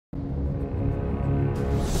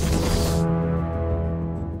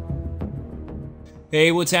Hey,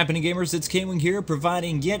 what's happening, gamers? It's K-Wing here,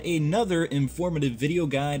 providing yet another informative video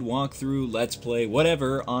guide, walkthrough, let's play,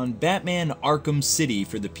 whatever, on Batman Arkham City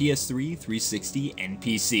for the PS3, 360, and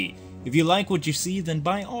PC. If you like what you see, then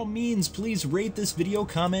by all means, please rate this video,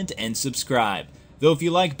 comment, and subscribe. Though if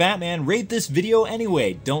you like Batman, rate this video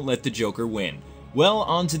anyway. Don't let the Joker win. Well,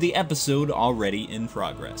 on to the episode already in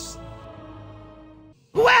progress.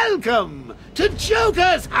 Welcome to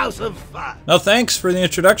Joker's House of Fun! Well, thanks for the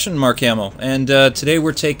introduction, Mark Hamill. And today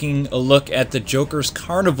we're taking a look at the Joker's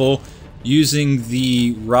Carnival using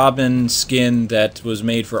the Robin skin that was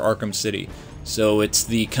made for Arkham City. So it's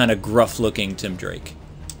the kind of gruff-looking Tim Drake.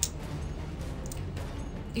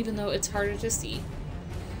 Even though it's harder to see.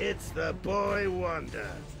 It's the boy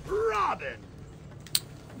wonder, Robin!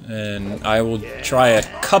 And I will try a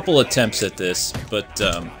couple attempts at this, but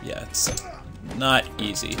yeah, it's not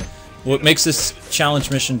easy. What makes this challenge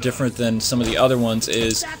mission different than some of the other ones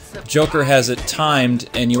is Joker has it timed,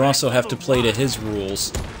 and you also have to play to his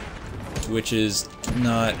rules, which is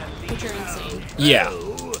not... Which are insane. Yeah.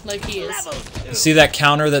 Like he is. See that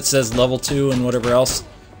counter that says level 2 and whatever else?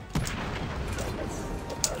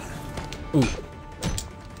 Ooh.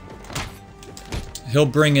 He'll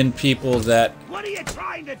bring in people that... What are you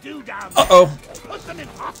trying to do down there? Uh-oh. Put them in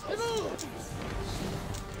hospital?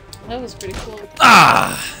 That was pretty cool.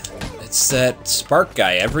 Ah! It's that spark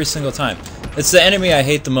guy every single time. It's the enemy I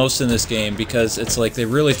hate the most in this game because it's like they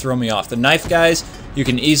really throw me off. The knife guys, you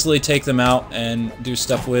can easily take them out and do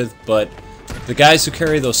stuff with, but the guys who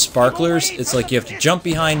carry those sparklers, it's like you have to jump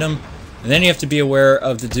behind them, and then you have to be aware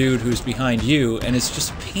of the dude who's behind you, and it's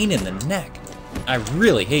just a pain in the neck. I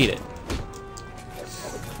really hate it.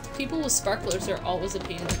 People with sparklers are always a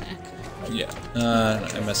pain in the neck. Yeah,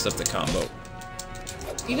 I messed up the combo.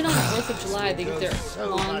 Even on the 4th of July, they get their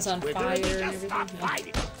lawns on fire and everything. No,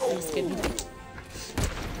 I'm just kidding.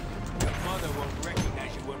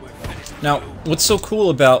 Now, what's so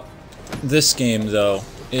cool about this game, though,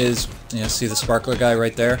 is, you know, see the sparkler guy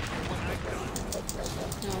right there?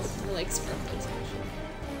 No, I like sparklers,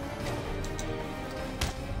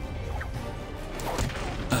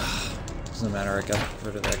 actually. Doesn't matter, I got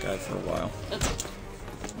rid of that guy for a while. That's okay.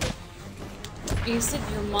 You said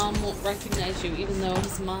your mom won't recognize you, even though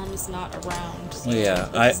his mom is not around. So Well, yeah,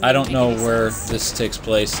 I don't know where this takes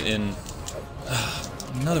place in...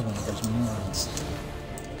 another one of those morons.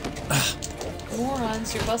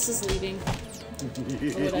 Morons, your bus is leaving.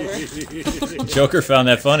 Or whatever. Joker found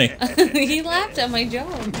that funny. He laughed at my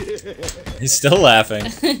joke. He's still laughing.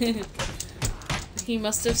 He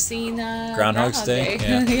must have seen Groundhog's Day?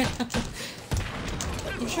 Yeah. Yeah.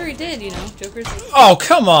 I'm sure he did, you know. Joker's Oh,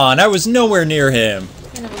 come on! I was nowhere near him!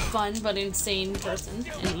 kind of a fun but insane person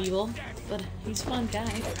and evil, but he's a fun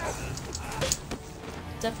guy.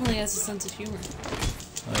 Definitely has a sense of humor.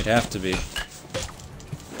 Well, he'd have to be.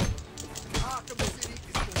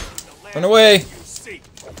 Run away!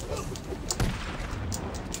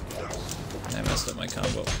 I messed up my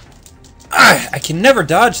combo. Ah, I can never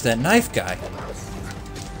dodge that knife guy.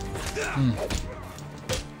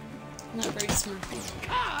 Not very smart.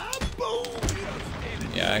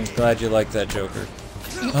 Yeah, I'm glad you like that Joker.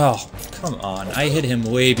 Oh, come on. I hit him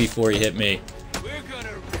way before he hit me.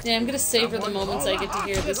 Yeah, I'm gonna savor the moments I get to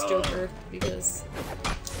hear this Joker, because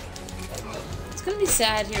it's gonna be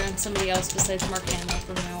sad hearing somebody else besides Mark Hamill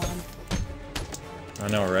from now on. I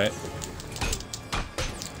know, right?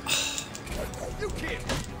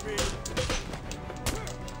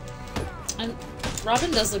 And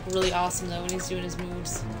Robin does look really awesome though when he's doing his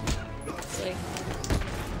moves.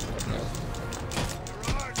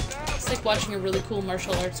 It's like watching a really cool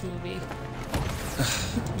martial arts movie.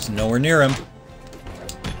 There's nowhere near him.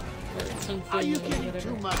 Or kung fu Are you movie, getting whatever.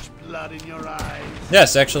 too much blood in your eyes?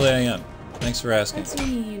 Yes, actually I am. Thanks for asking. What's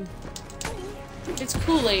mean? It's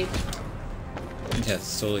Kool-Aid. Yeah,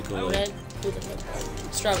 it's totally cool. Red Kool-Aid.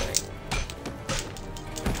 Strawberry.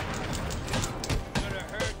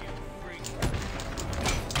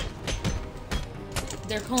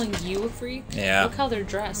 They're calling you a freak? Yeah. Look how they're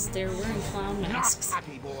dressed. They're wearing clown masks. Not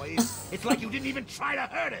happy, boys. It's like you didn't even try to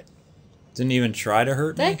hurt it. Didn't even try to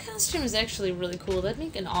hurt me? That costume is actually really cool. That'd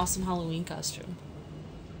make an awesome Halloween costume.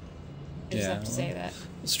 I just have to say that.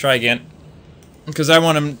 Let's try again. Because I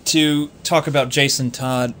want him to talk about Jason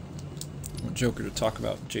Todd. I want Joker to talk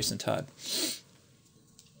about Jason Todd.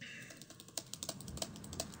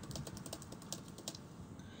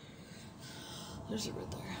 There's a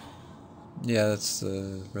Riddler. Yeah, that's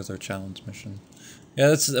the Riddler challenge mission. Yeah,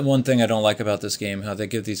 that's the one thing I don't like about this game, how they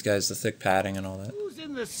give these guys the thick padding and all that. Who's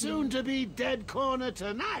in the soon-to-be dead corner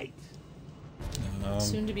tonight?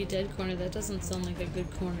 Soon to be dead corner. That doesn't sound like a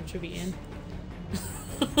good corner to be in.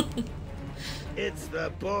 It's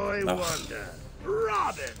the boy wonder,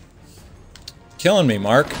 Robin. Killing me,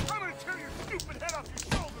 Mark. I'm gonna tear your stupid head off your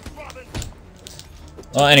shoulders, Robin.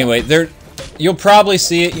 Well, anyway, you'll probably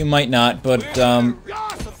see it, you might not, but,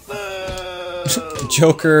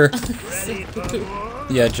 Joker... Ready for more?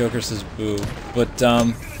 Yeah, Joker says boo. But,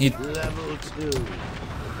 he... Level 2.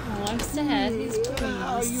 Oh, I'm sad. He's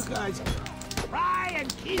Oh, you pleased. guys try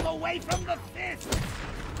and keep away from the fist.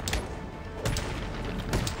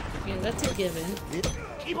 Yeah, that's a given.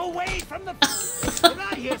 Keep away from the fist. Did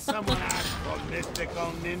I hear someone ask for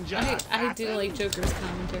mystical ninja? I do like Joker's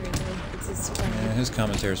commentary though. It's just funny. Yeah, his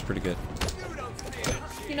commentary is pretty good.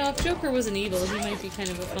 You know, if Joker was an evil, he might be kind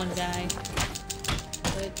of a fun guy.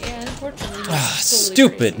 But yeah, unfortunately, he's Ah, totally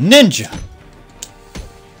stupid crazy. ninja!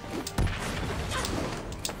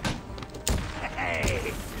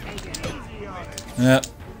 Hey, take it easy on it. Yep,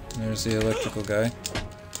 there's the electrical guy.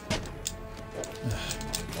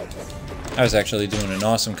 I was actually doing an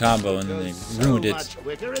awesome combo and then they ruined it. Much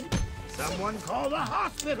quicker and someone call the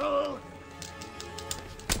hospital.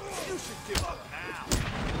 You should give up now.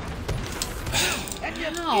 Can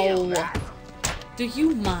you feel Ow. that? Do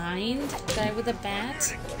you mind? Guy with a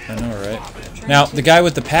bat? I know, right? Now, the guy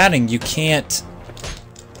with the padding, you can't...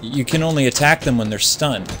 You can only attack them when they're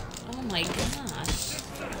stunned. Oh my gosh.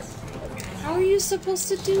 How are you supposed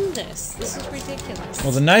to do this? This is ridiculous.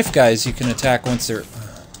 Well, the knife guys, you can attack once they're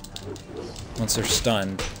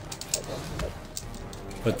stunned.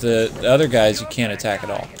 But the other guys, you can't attack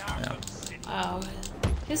at all. Yeah. Wow.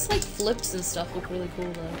 His like flips and stuff look really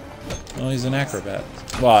cool though. Well, he's an acrobat.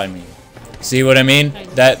 Well, I mean... See what I mean?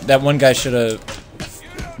 That one guy should have...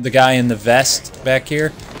 The guy in the vest back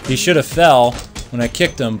here, he should have fell when I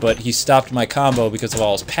kicked him, but he stopped my combo because of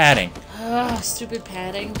all his padding. Ah, stupid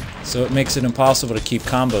padding. So it makes it impossible to keep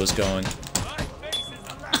combos going.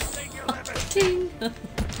 Ting.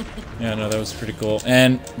 Yeah, no, that was pretty cool.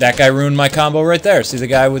 And that guy ruined my combo right there. See the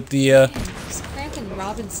guy with the, He's cramping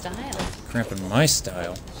Robin's style. cramping my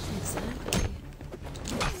style. Exactly.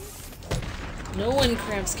 No one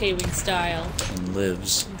cramps K-Wing style. And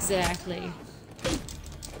lives. Exactly.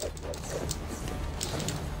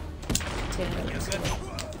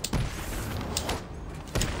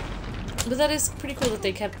 But that is pretty cool that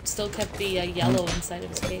they still kept the yellow inside of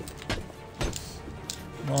his cape.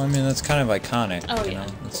 Well, I mean, that's kind of iconic. Oh, you yeah,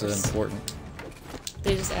 know? of It's course. important.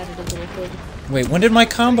 They just added a little hood. Wait, when did my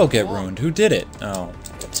combo get ruined? Who did it? Oh,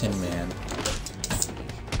 Tin Man.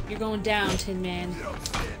 You're going down, Tin Man.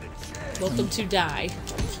 Welcome to die.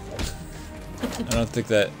 I don't think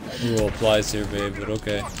that rule applies here, babe, but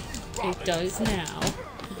okay. It does now.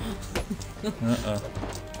 Uh-oh.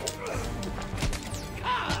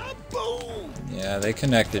 Ah, boom! Yeah, they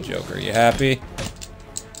connected, Joker. You happy?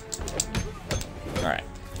 Alright.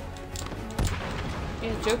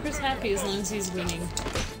 Yeah, Joker's happy as long as he's winning.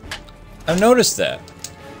 I've noticed that.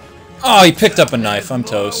 Oh, he picked up a knife. I'm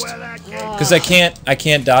toast. Because I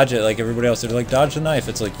can't dodge it like everybody else. They're like, dodge the knife.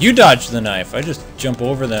 It's like, you dodge the knife. I just jump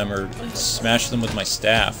over them or smash them with my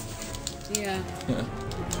staff. Yeah.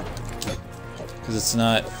 Because it's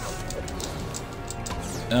not...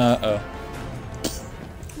 Uh-oh.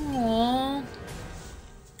 Aww.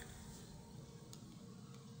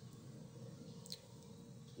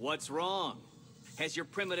 What's wrong? Has your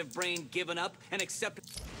primitive brain given up and accepted?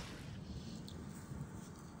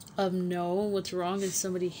 No, what's wrong is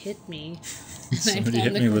somebody hit me. Somebody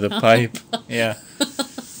hit me with a pipe. Yeah.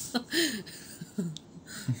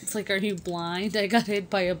 It's like, are you blind? I got hit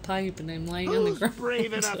by a pipe and I'm lying on the Who's ground.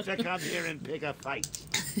 brave enough to come here and pick a fight?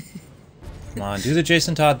 Come on, do the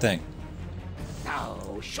Jason Todd thing.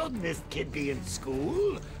 No, shouldn't this kid be in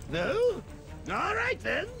school? No? All right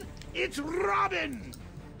then, it's Robin!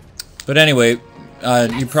 But anyway,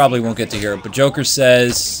 you probably won't get to hear it, but Joker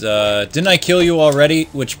says, didn't I kill you already?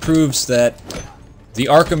 Which proves that the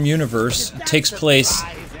Arkham universe takes place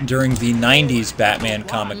during the 90s Batman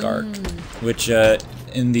comic arc, which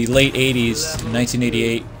in the late 80s,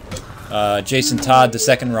 1988, Jason Todd, the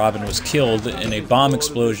second Robin, was killed in a bomb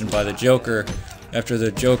explosion by the Joker after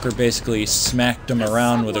the Joker basically smacked him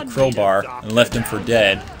around with a crowbar and left him for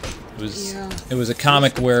dead. It was a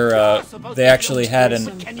comic where they actually had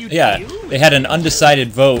they had an undecided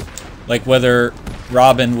vote, like whether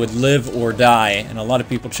Robin would live or die, and a lot of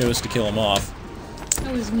people chose to kill him off.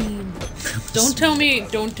 That was mean. Don't tell me.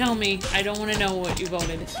 Don't tell me. I don't want to know what you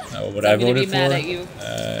voted. What I voted for? I'm gonna be mad at you.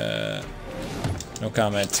 No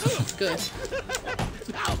comment. Good.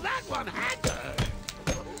 Now that one had to.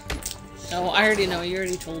 Oh, I already know. You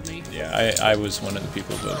already told me. Yeah, I was one of the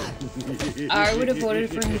people who voted. I would have voted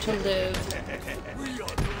for him to live.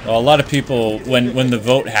 Well, a lot of people, when the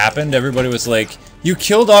vote happened, everybody was like, You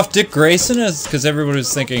killed off Dick Grayson? Because everybody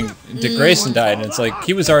was thinking Dick Grayson died, and it's like,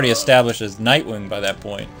 he was already established as Nightwing by that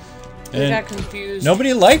point. I got confused.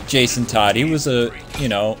 Nobody liked Jason Todd. He was a, you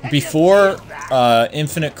know, before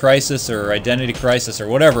Infinite Crisis or Identity Crisis or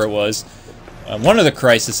whatever it was, one of the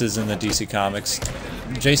crises in the DC Comics,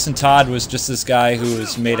 Jason Todd was just this guy who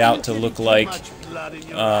was made out to look like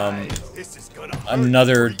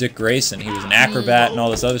another Dick Grayson. He was an acrobat and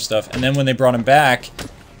all this other stuff. And then when they brought him back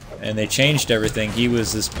and they changed everything, he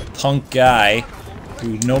was this punk guy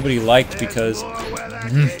who nobody liked because...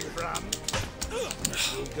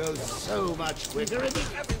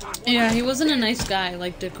 Yeah, he wasn't a nice guy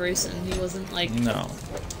like Dick Grayson. He wasn't like... No.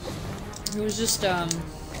 He was just, a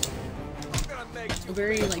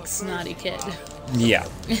very, like, snotty kid. Yeah.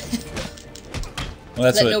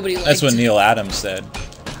 Well, that's what Neil Adams said.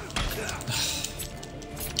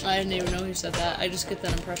 I didn't even know he said that. I just get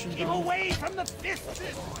that impression from him. Away from the fist.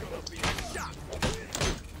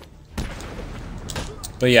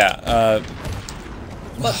 But yeah,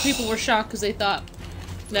 But people were shocked because they thought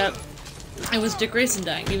that it was Dick Grayson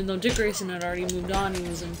dying, even though Dick Grayson had already moved on. He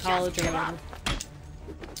was in college or whatever.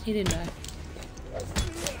 He didn't die.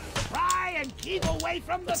 Try and keep away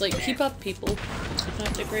from the It's like, keep up, people. It's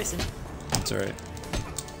not Dick Grayson. that's alright.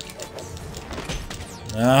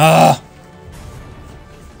 Ah!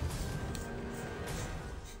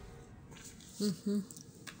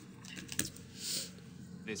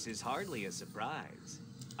 This is hardly a surprise.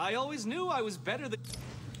 I always knew I was better than...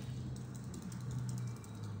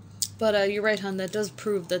 But you're right, hon, that does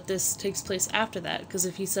prove that this takes place after that, because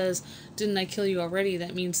if he says, didn't I kill you already,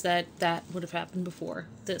 that means that that would have happened before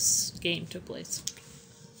this game took place.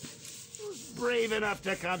 Who's brave enough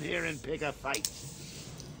to come here and pick a fight?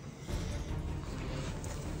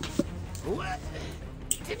 What?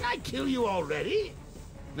 Didn't I kill you already?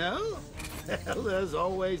 No? Well, there's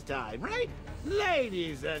always time, right?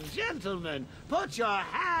 Ladies and gentlemen, put your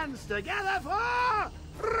hands together for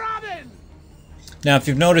Robin! Now, if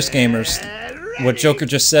you've noticed, gamers, what Joker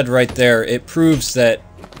just said right there, it proves that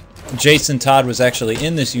Jason Todd was actually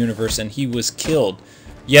in this universe and he was killed.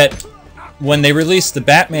 Yet, when they released the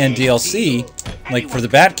Batman DLC, like for the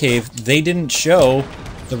Batcave, they didn't show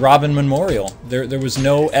the Robin Memorial. There was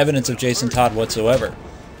no evidence of Jason Todd whatsoever.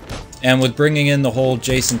 And with bringing in the whole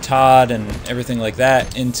Jason Todd and everything like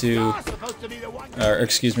that into, or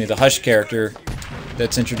excuse me, the Hush character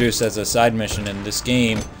that's introduced as a side mission in this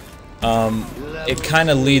game, it kind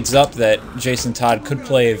of leads up that Jason Todd could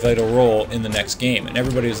play a vital role in the next game. And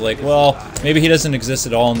everybody was like, well, maybe he doesn't exist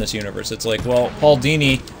at all in this universe. It's like, well, Paul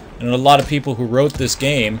Dini and a lot of people who wrote this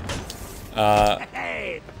game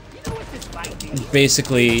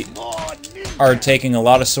basically are taking a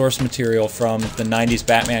lot of source material from the 90s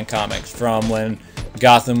Batman comics, from when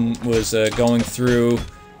Gotham was going through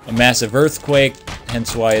a massive earthquake,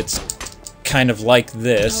 hence why it's kind of like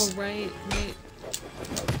this. Oh, right, right.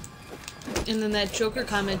 And then that Joker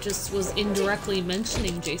comment just was indirectly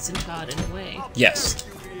mentioning Jason Todd in a way. Yes.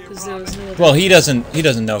 Because there was no other... Well, he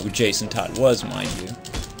doesn't know who Jason Todd was, mind you.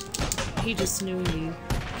 He just knew he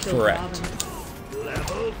killed Correct. Robin.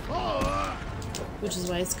 Level 4. Which is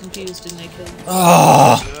why it's confused and they killed him.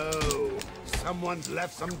 Ah! No. Someone's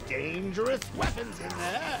left some dangerous weapons in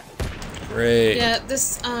there. Great. Yeah,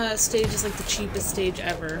 this stage is like the cheapest stage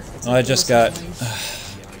ever. It's Oh, like I just the got... most annoying.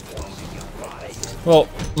 Well,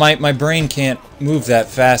 my brain can't move that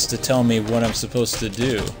fast to tell me what I'm supposed to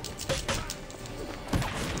do.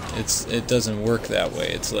 It doesn't work that way.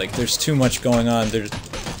 It's like there's too much going on.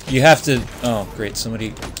 You have to... Oh, great.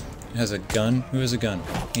 Somebody has a gun? Who has a gun?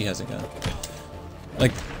 He has a gun.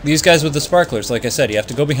 Like, these guys with the sparklers, like I said, you have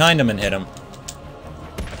to go behind them and hit them.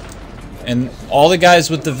 And all the guys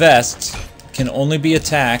with the vests can only be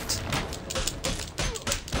attacked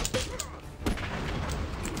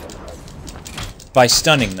by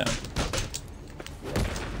stunning them.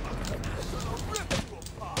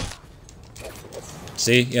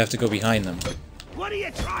 See? You have to go behind them. What are you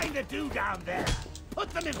trying to do down there? Put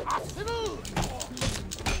them in hospital?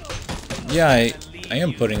 Yeah, I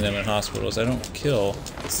am putting them in hospitals. I don't kill.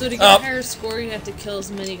 So to get a higher score, you have to kill as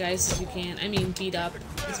many guys as you can. I mean, beat up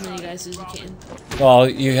as many guys as you can. Well,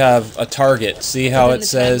 you have a target. See how Within it the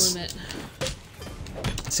says... time limit.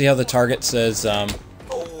 See how the target says, Oh.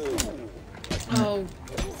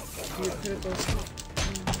 Your critical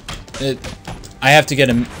skill. I have to get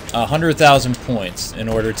 100,000 points in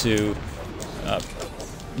order to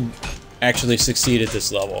actually succeed at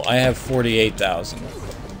this level. I have 48,000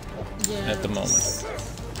 at the moment.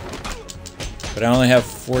 But I only have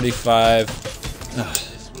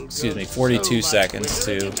 42 seconds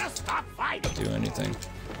to do anything.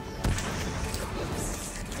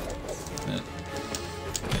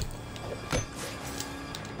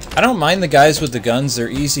 I don't mind the guys with the guns. They're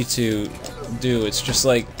easy to do. It's just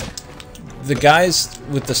like the guys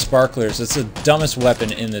with the sparklers. It's the dumbest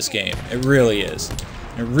weapon in this game. It really is.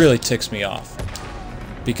 It really ticks me off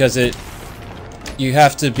because you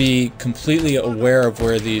have to be completely aware of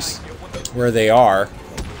where they are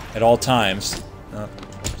at all times.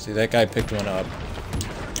 See, that guy picked one up.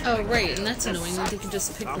 Oh, right, and that's annoying that they can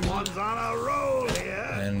just pick them up. On a roll here.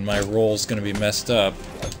 And my roll's gonna be messed up.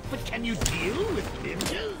 But can you deal with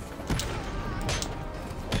ninjas?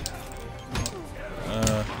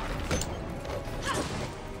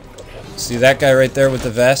 See that guy right there with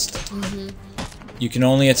the vest? Mm-hmm. You can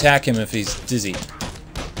only attack him if he's dizzy.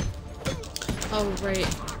 Oh, right.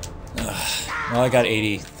 Well, I got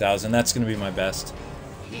 80,000. That's gonna be my best.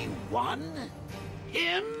 He won?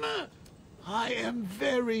 Him? I am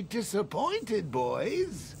very disappointed,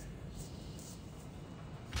 boys.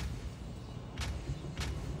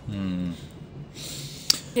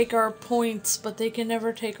 Take our points, but they can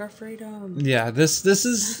never take our freedom. Yeah, this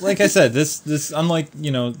is like I said, this unlike,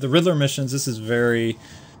 you know, the Riddler missions, this is very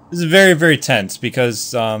very tense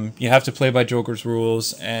because you have to play by Joker's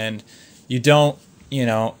rules and you don't, you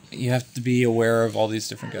know, you have to be aware of all these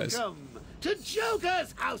different guys. Welcome to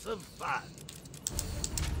Joker's House of Fun.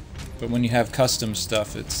 But when you have custom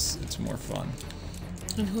stuff, it's more fun.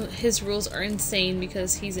 And his rules are insane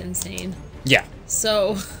because he's insane. Yeah.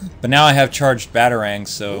 So. But now I have charged batarangs,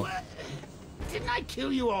 so. What? Didn't I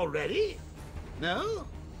kill you already? No?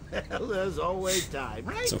 Well, there's always time,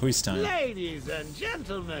 right? It's always time. Ladies and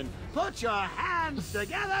gentlemen, put your hands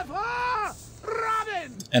together for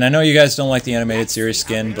Robin! And I know you guys don't like the animated series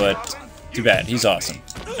skin, but too bad. He's awesome.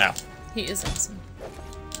 Ow. He is awesome.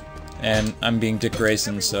 And I'm being Dick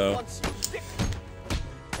Grayson, so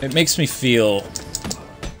it makes me feel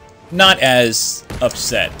not as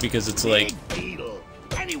upset because it's like Big deal.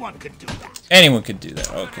 Anyone could do that. anyone could do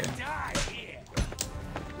that. Okay.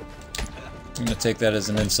 I'm gonna take that as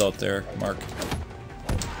an insult there, Mark.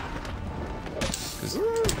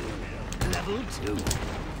 Level 2.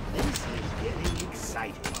 This is getting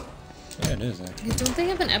exciting. Yeah, it is actually. Don't they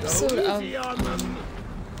have an episode of Easy on them.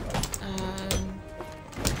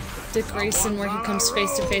 Dick Grayson where he comes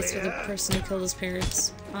face to face with a person who killed his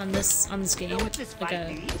parents on this game? What this Like fight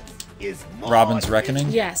a needs is more Robin's Reckoning?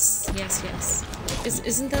 yes.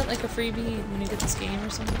 Isn't that like a freebie when you get this game or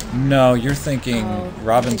something? No, you're thinking Oh,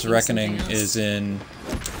 Robin's I'm thinking Reckoning something else. is in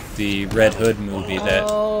the Red Hood movie that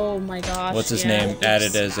Oh my gosh! what's his yeah. name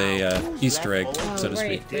added as a Easter egg, so to right,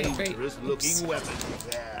 speak. right. dangerous looking Oops. weapon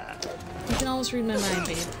there. You can always read my mind,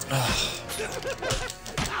 babe. Now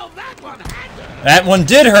that one had That one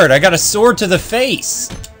did hurt. I got a sword to the face.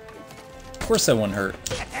 Of course that one hurt.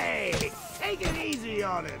 Hey, take it easy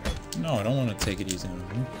on him. No, I don't want to take it easy on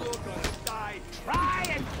him. Try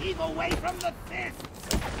and keep away from the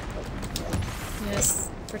fists. Yes,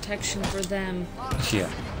 protection for them. Yeah.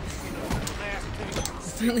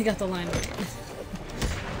 Finally got the line right.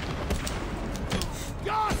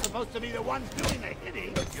 You're supposed to be the ones doing the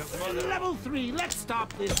hitting. Level 3, let's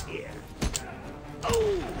stop this here.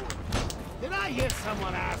 Oh! Did I hear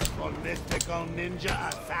someone ask for mystical ninja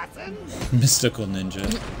assassin? Mystical ninja.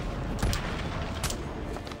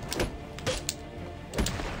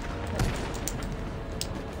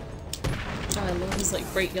 Oh, I love his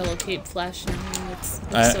like bright yellow cape flashing around. It's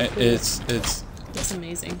so cool. It's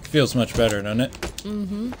amazing. feels much better, doesn't it?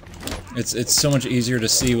 Mm-hmm. It's so much easier to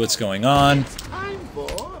see what's going on. Time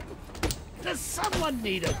for? Does someone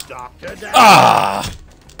need a doctor? Ah!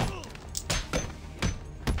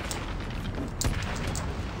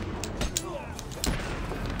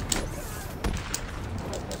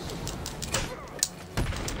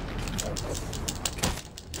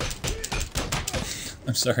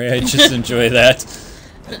 I'm sorry, I just enjoy that.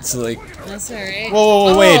 It's like, That's alright.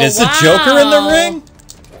 whoa, wait, is the Joker in the ring?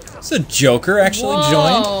 Is the Joker actually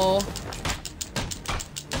joined? Whoa.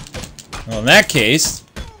 Well, in that case,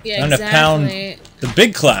 Yeah, I'm gonna pound exactly. the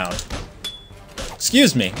big clown.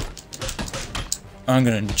 Excuse me. I'm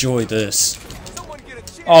gonna enjoy this.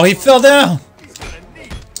 Oh, he fell down!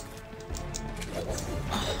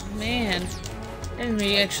 Man. And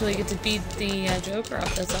we actually get to beat the Joker up.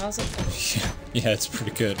 That's awesome. Yeah, it's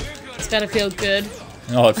pretty good. It's gotta feel good.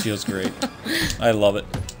 Oh, it feels great. I love it.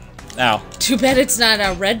 Ow. Too bad it's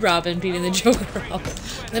not Red Robin beating the Joker up.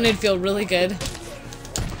 Then it'd feel really good.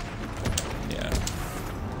 Yeah.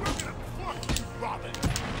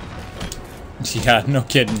 Yeah, no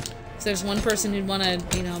kidding. If there's one person who'd want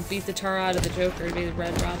to, you know, beat the tar out of the Joker, it'd be the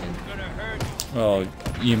Red Robin. Oh,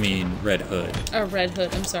 you mean Red Hood. Or Red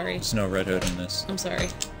Hood, I'm sorry. There's no Red Hood in this. I'm sorry.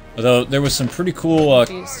 Although there was some pretty cool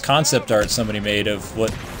Confused. concept art somebody made of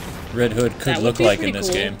what Red Hood could That would look be like in pretty this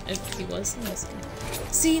cool game. if he was in this game.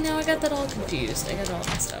 See, now I got that all confused. I got it all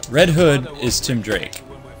messed up. Red Hood is Tim Drake.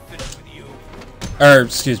 Or,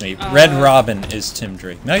 excuse me, Red Robin is Tim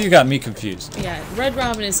Drake. Now you got me confused. Yeah, Red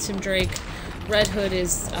Robin is Tim Drake. Red Hood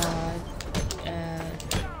is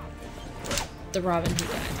the Robin who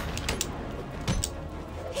died.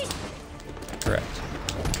 Correct.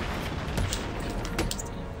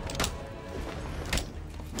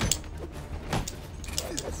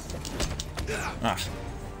 Ah.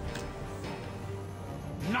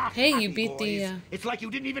 Not Hey, you happy, beat the, boys. It's like you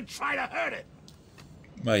didn't even try to hurt it.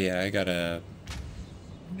 Well, yeah, I gotta...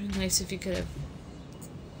 It'd be nice if you could have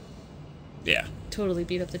Yeah. totally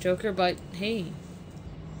beat up the Joker, but hey,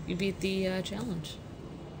 you beat the challenge.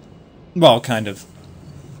 Well, kind of.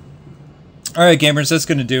 Alright, gamers, that's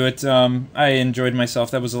gonna do it. I enjoyed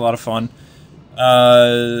myself. That was a lot of fun.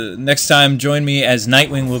 Next time, join me as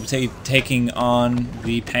Nightwing will be taking on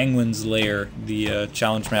the Penguin's Lair, the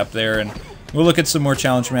challenge map there, and we'll look at some more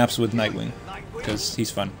challenge maps with Nightwing, because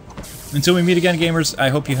he's fun. Until we meet again, gamers, I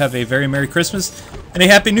hope you have a very Merry Christmas and a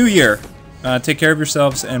Happy New Year. Take care of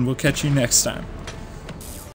yourselves, and we'll catch you next time.